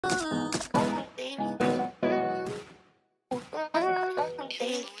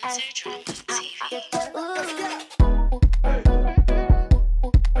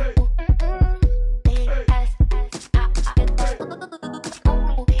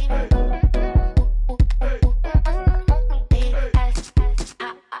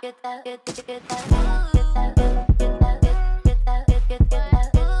Attention?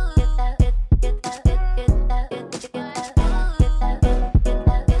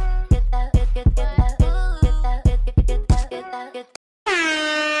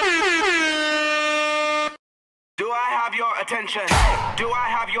 Do I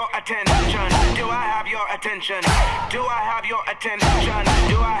have your attention? Do I have your attention? Do I have your attention?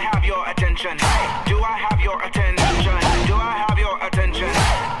 Do I have your attention? Do I have your attention? Do I have your attention?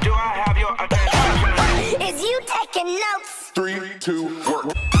 Do I have your attention? Is you taking notes? 3, 2,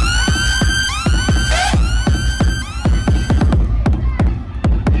 work.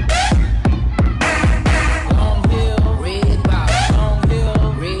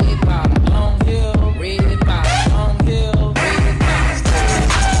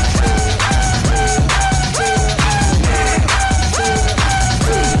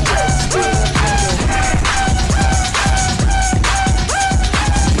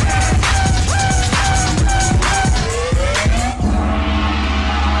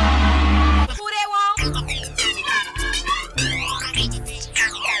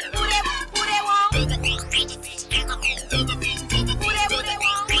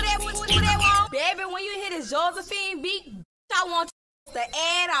 I want to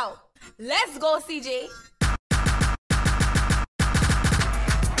add out. Let's go, CJ.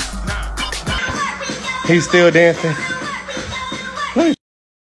 He's still dancing.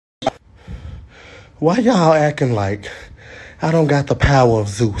 Why y'all acting like I don't got the power of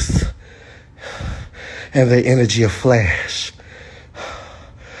Zeus and the energy of Flash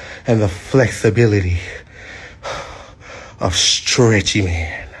and the flexibility of Stretchy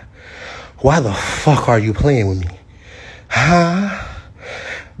Man? Why the fuck are you playing with me? Huh?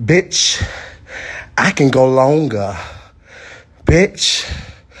 Bitch, I can go longer. Bitch,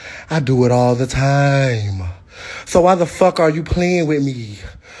 I do it all the time. So why the fuck are you playing with me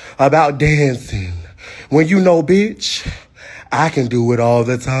about dancing when you know, bitch, I can do it all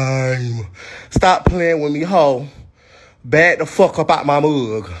the time? Stop playing with me, ho. Back the fuck up out my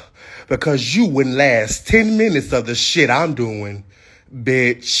mug, because you wouldn't last 10 minutes of the shit I'm doing,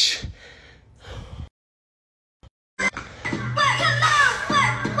 bitch.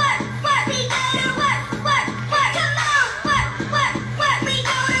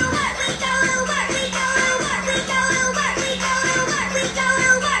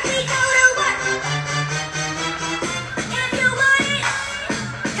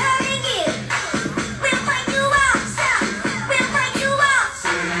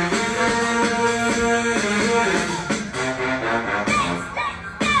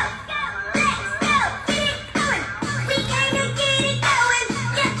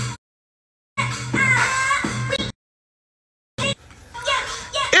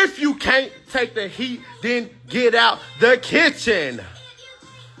 If you can't take the heat, then get out the kitchen.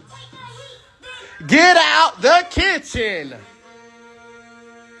 Get out the kitchen.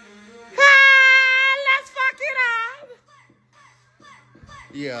 Ah, let's fuck it up.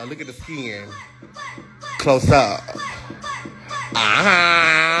 Yeah, look at the skin. Close up.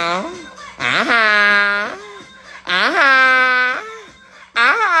 Uh-huh. Uh-huh. Uh-huh.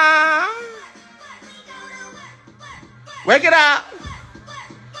 Uh-huh. Wake it up.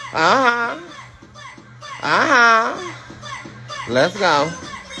 Uh-huh. Uh-huh. Let's go.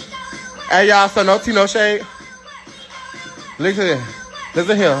 Hey, y'all, so no tea, no shade. Listen here.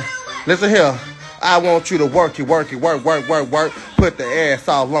 Listen here. Listen here. I want you to work it, work it, work, work, work, work. Put the ass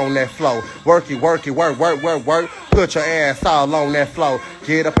all on that floor. Work it, work it, work, work, work, work. Put your ass all on that floor.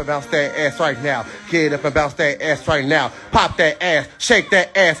 Get up and bounce that ass right now. Get up and bounce that ass right now. Pop that ass, shake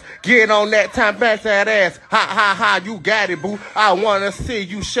that ass. Get on that time, bounce that ass. Ha, ha, ha, you got it, boo. I want to see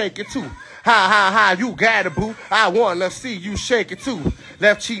you shake it too. Ha, ha, ha, you got it, boo. I want to see you shake it too.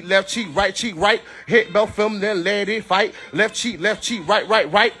 Left cheek, right. Hit both of them, then let it fight. Left cheek,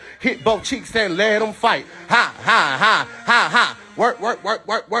 right. Hit both cheeks and let them fight. Ha, ha, ha, ha, ha. Work, work, work,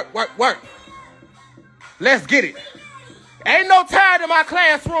 work, work, work, work. Let's get it. Ain't no tired in my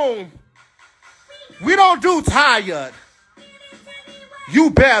classroom. We don't do tired.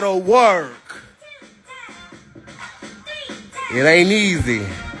 You better work. It ain't easy,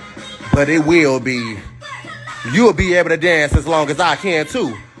 but it will be. You'll be able to dance as long as I can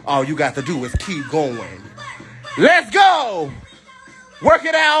too. All you got to do is keep going. Let's go. Work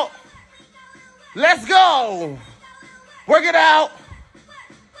it out. Let's go. Work it out.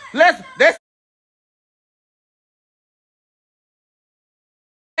 Let's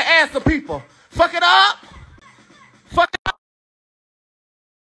ask the people. Fuck it up. Fuck it up.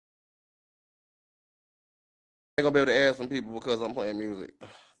 I ain't gonna be able to ask some people because I'm playing music.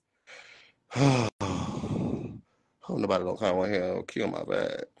 Hope nobody don't come on here and kill my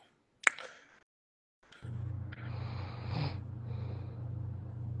vibe.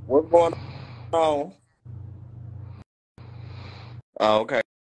 What's going on? Oh, okay.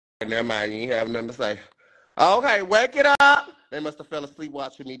 Never mind. You ain't have nothing to say. Okay, wake it up. They must have fell asleep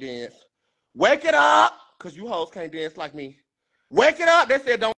watching me dance. Wake it up, because you hoes can't dance like me. Wake it up. They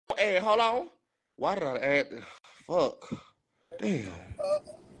said don't add. Hold on. Why did I add this? Fuck. Damn.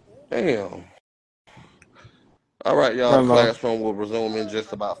 Damn. All right, y'all. Hello. Classroom will resume in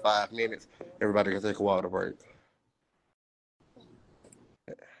just about 5 minutes. Everybody can take a water break.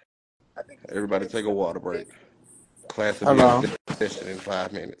 Everybody take a water break. Class will be Hello. in session in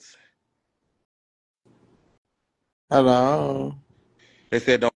 5 minutes. Hello. They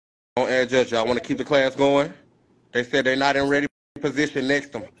said don't add judge. Y'all want to keep the class going? They said they're not in ready position next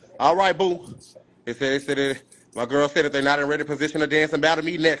to them. All right, boo. They said my girl said that they're not in ready position to dance and battle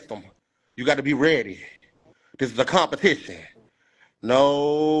me next to them. You got to be ready. This is a competition.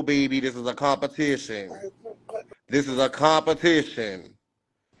 No, baby, this is a competition. This is a competition.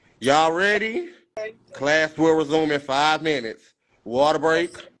 Y'all ready? Class will resume in 5 minutes. Water break.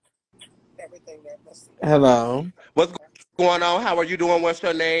 Hello. What's going on? How are you doing? What's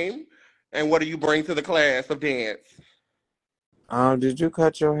your name? And what do you bring to the class of dance? Did you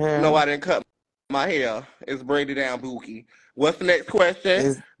cut your hair? No, I didn't cut my hair. It's braided down, Bookie. What's the next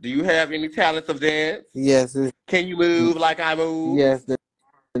question? Do you have any talents of dance? Yes. Can you move like I move? Yes, the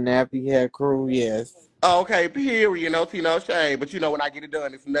nappy hair crew, yes. Oh, okay, period. No tea, no shade. But you know, when I get it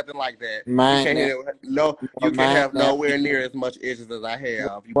done, it's nothing like that. Mine you can have nowhere near as much edges as I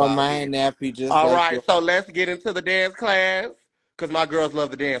have. Well, mine nappy just all like right, yours. so let's get into the dance class. Because my girls love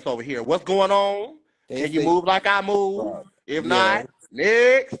to dance over here. What's going on? Can you move like I move? If not,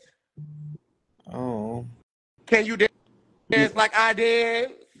 next. Oh. Can you dance like I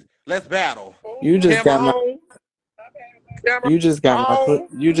dance? Let's battle. You just got my Camera You just got on.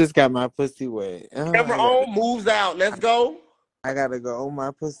 you just got my pussy wet. Camera on, moves out. Let's go. I gotta go. Oh,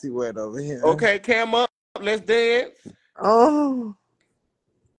 my pussy wet over here. Okay, cam up. Let's dance. Oh.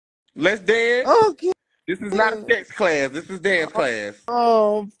 Let's dance. Okay. This is not a sex class. This is dance class.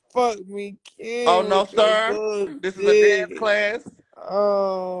 Oh, fuck me, Ken. Oh, no, sir. This is a dance class.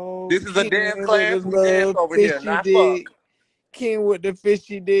 Oh. This is a dance class. We With dance over here, not fuck. Ken with the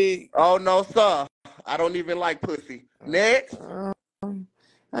fishy dick. Oh, no, sir. I don't even like pussy. Next. I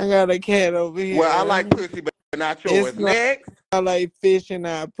got a cat over here. Well, I like pussy, but not yours. Next. I like fish, and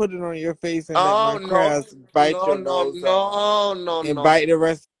I put it on your face and let my crabs bite your nose off. And bite the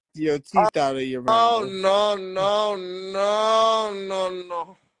rest of your teeth out of your mouth. No.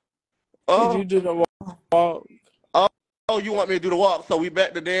 Could you do the walk? Oh, you want me to do the walk? So we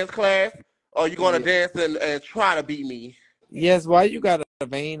back to dance class? Or you going to dance and try to beat me? Yes, why you got a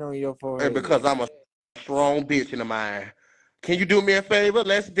vein on your forehead? And because I'm a strong bitch in the mind. Can you do me a favor?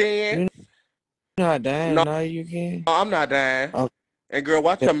 Let's dance. You're not dying. No, you can't. No, I'm not dying. Okay. And girl,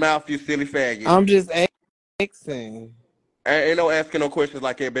 watch your mouth, you silly faggot. I'm just asking. Ain't no asking no questions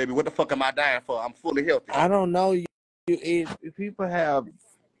like that, baby. What the fuck am I dying for? I'm fully healthy. I don't know. People have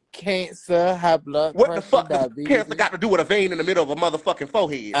cancer, high blood what pressure, the fuck diabetes. Does cancer got to do with a vein in the middle of a motherfucking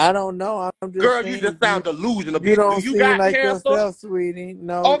forehead? I don't know. I'm just girl, saying, you just sound delusional. You don't you seem got like cancer? Yourself, sweetie.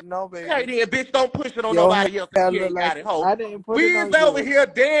 No, no, baby. Okay, then, bitch, don't push it on nobody else. You ain't got it, ho. I didn't put we it on is over here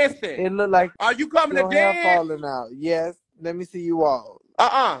dancing. It look like are you coming your to dance? hair falling out. Yes. Let me see you walk.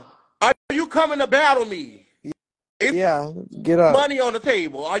 Are you coming to battle me? Yeah, get up. Money on the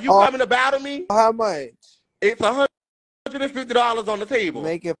table. Are you coming to battle me? How much? It's $150 on the table.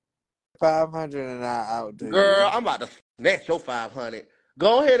 Make it 500 and I outdo you. Girl, I'm about to snatch your 500.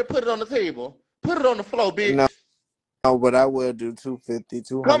 Go ahead and put it on the table. Put it on the floor, bitch. No, but I will do 250,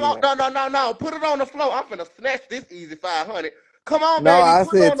 200. Come on, no. Put it on the floor. I'm finna snatch this easy 500. Come on, no, baby. I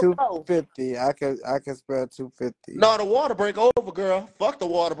put said it on 250. I can spare 250. No, the water break over, girl. Fuck the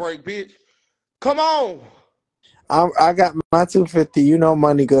water break, bitch. Come on. I got my 250. You know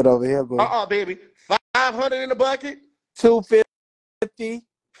money good over here, bro. Baby. 500 in the bucket. 250.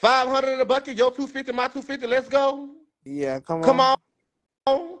 500 in the bucket. Your 250, my 250. Let's go. Yeah, come on.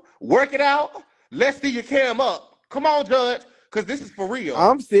 Work it out. Let's see your cam up. Come on, Judge, because this is for real.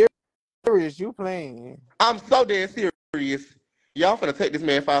 I'm serious. You playing. I'm so dead serious. Y'all finna take this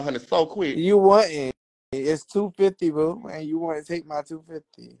man 500 so quick. You wasn't. It's 250, boo, and you want to take my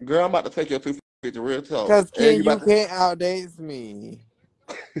 250. Girl, I'm about to take your 250 real talk. Because, Ken, you can't outdance me.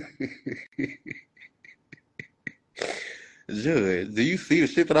 Judge, do you see the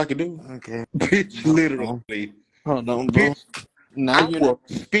shit that I can do? Okay. Bitch, literally. Hold on, boo. Now you will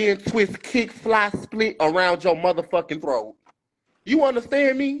spin, twist, kick, fly, split around your motherfucking throat. You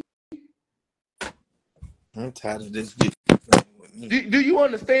understand me? I'm tired of this bitch. Do you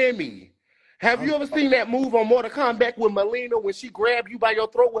understand me? Have you ever seen that move on Mortal Kombat with Melina when she grabbed you by your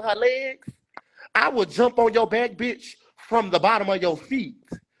throat with her legs? I would jump on your back, bitch, from the bottom of your feet.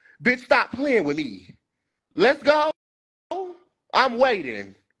 Bitch, stop playing with me. Let's go. I'm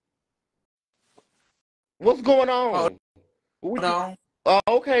waiting. What's going on?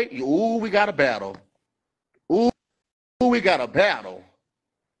 Okay. Ooh, we got a battle. Ooh, we got a battle.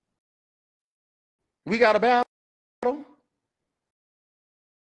 We got a battle.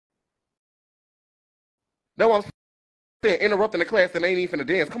 That's what I'm saying. Interrupting the class and ain't even finna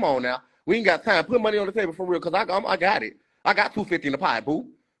dance. Come on now. We ain't got time. Put money on the table for real, because I got it. I got $250 in the pot, boo.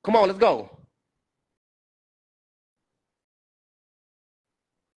 Come on, let's go.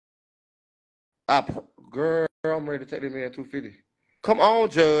 Girl, I'm ready to take this man $250. Come on,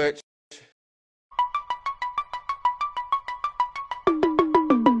 Judge.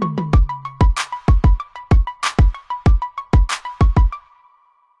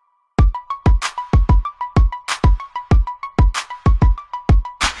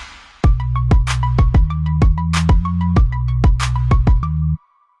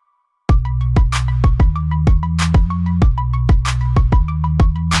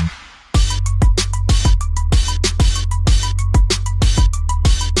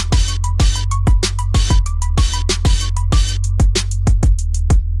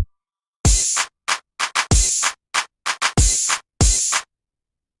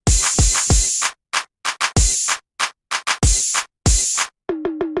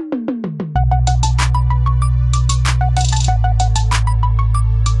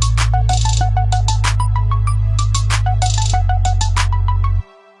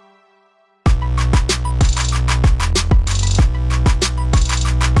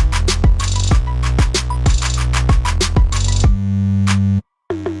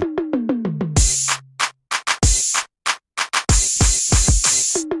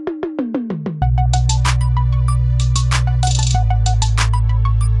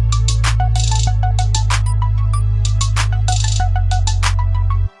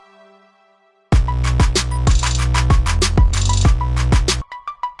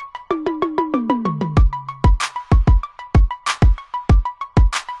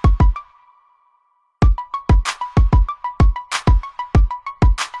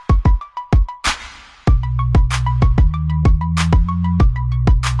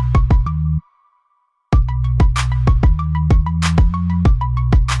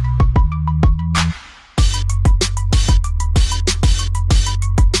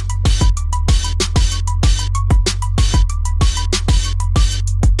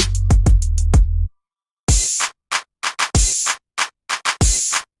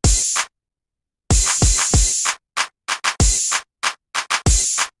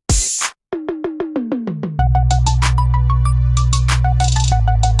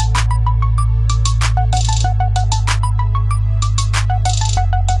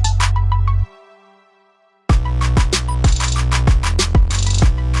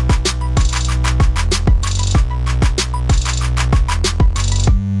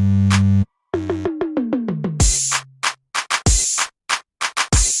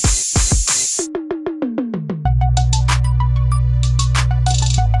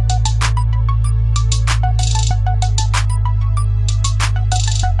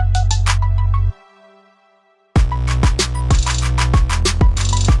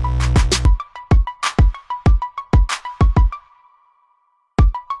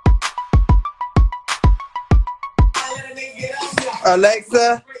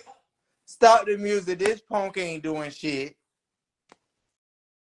 Alexa, stop the music. This punk ain't doing shit.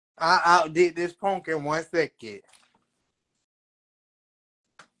 I outdid this punk in 1 second.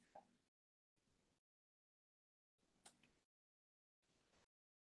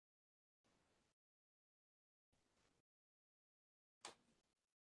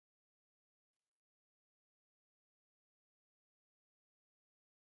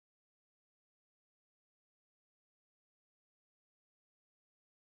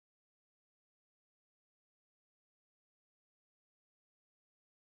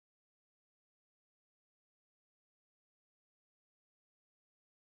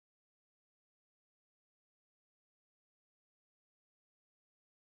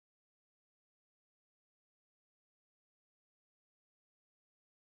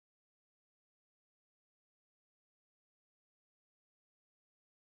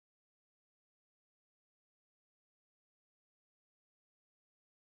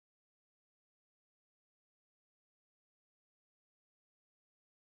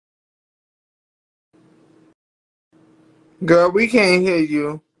 Girl, we can't hear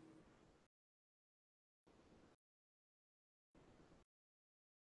you.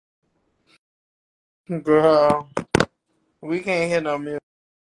 Girl, we can't hear no music.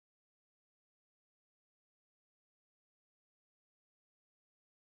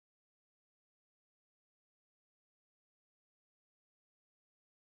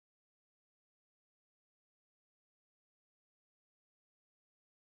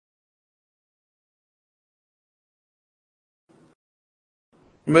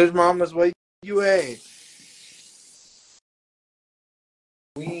 Miss Mamas, where you at?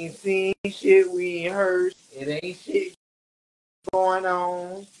 We ain't seen shit, we ain't heard. It ain't shit going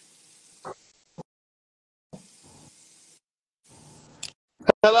on.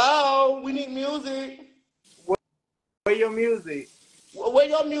 Hello, we need music. Where your music? Where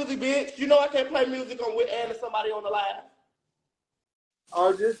your music, bitch? You know I can't play music on with adding somebody on the line.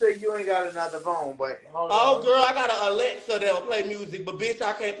 Oh, just say you ain't got another phone, but hold Oh, on. girl, I got an Alexa that'll play music, but bitch,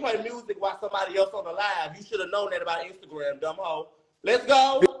 I can't play music while somebody else on the live. You should have known that about Instagram, dumb hoe. Let's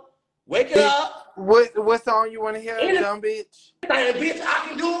go. Wake it up. What song you want to hear, Anything, dumb bitch? bitch, I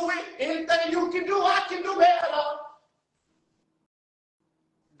can do it. Anything you can do, I can do better.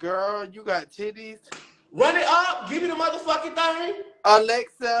 Girl, you got titties. Run it up. Give me the motherfucking thing.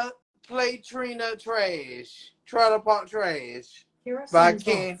 Alexa, play Trina Trash. Trailer Park Trash. By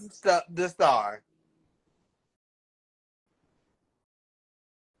Ken the Star.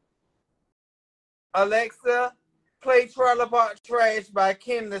 Alexa, play Trailer Park Trash by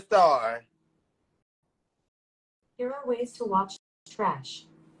Ken the Star. Here are ways to watch trash.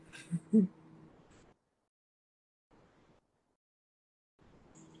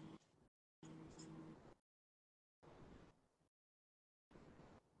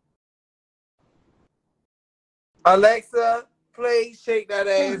 Alexa, play Shake That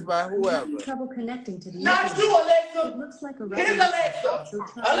Ass by whoever. Trouble connecting to the Not you, Alexa. It looks like a router. Here's Alexa.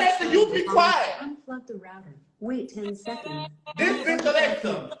 Alexa, you be quiet. Unplug the router. Wait 10 seconds. This bitch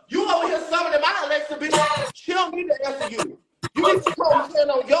Alexa. You over here summoning my Alexa, bitch. She don't need to answer you. You need to come turn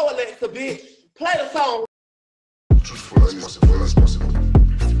on your Alexa, bitch. Play the song. Truthful as possible as possible.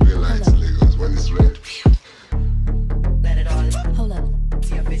 Realize Lagos when it's red. Let it all out. Hold up.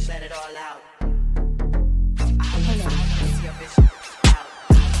 See your bitch, let it all out. Hold up. See your bitch out.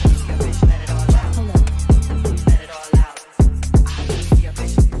 See your bitch, let it all out. Hold up. Let it all out. See your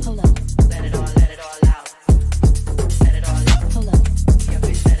bitch. Hold up. Let it all out. Let it all out. Hold up. See your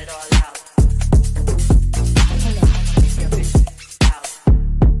bitch, let it all out. Hold up. See your bitch out.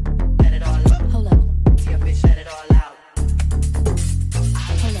 Let it all out. Hold up. See your bitch, let it all out.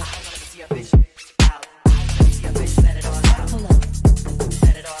 Hold up. See your bitch out. See your bitch, let it all out. Hold up.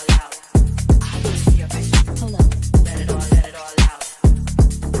 Let it all out. See your bitch. Hold up. Let it all out.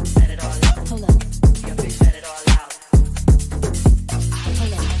 Let it all out. Hold up. See your bitch, let it all out.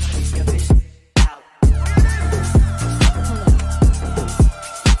 Hold up. See your bitch out. Hold up.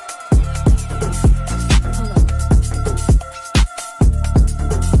 Hold up.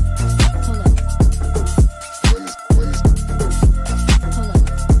 Hold up. When it's Hold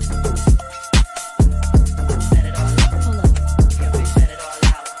up. Let it all out. Hold up. See your bitch, let it all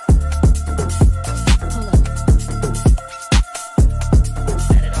out. Hold up.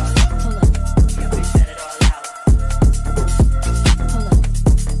 Let it all out. Hold up. See your bitch, let it all out. Hold up.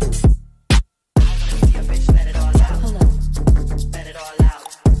 See your bitch, let it all out. Hold up. Let it all out.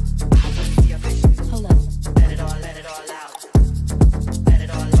 See your bitch, Hold up. let it all out. Let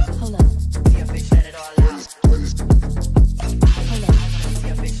it all out. Hold up. See your bitch, let it all out. when it's Hold up. See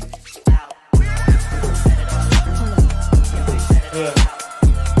your bitch out. Let it all out. Hold up. See your bitch, let it all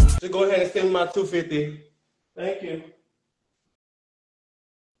out. Just go ahead and send me my 250. Thank you.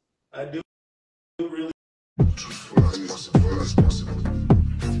 I do really. truthful as possible as possible.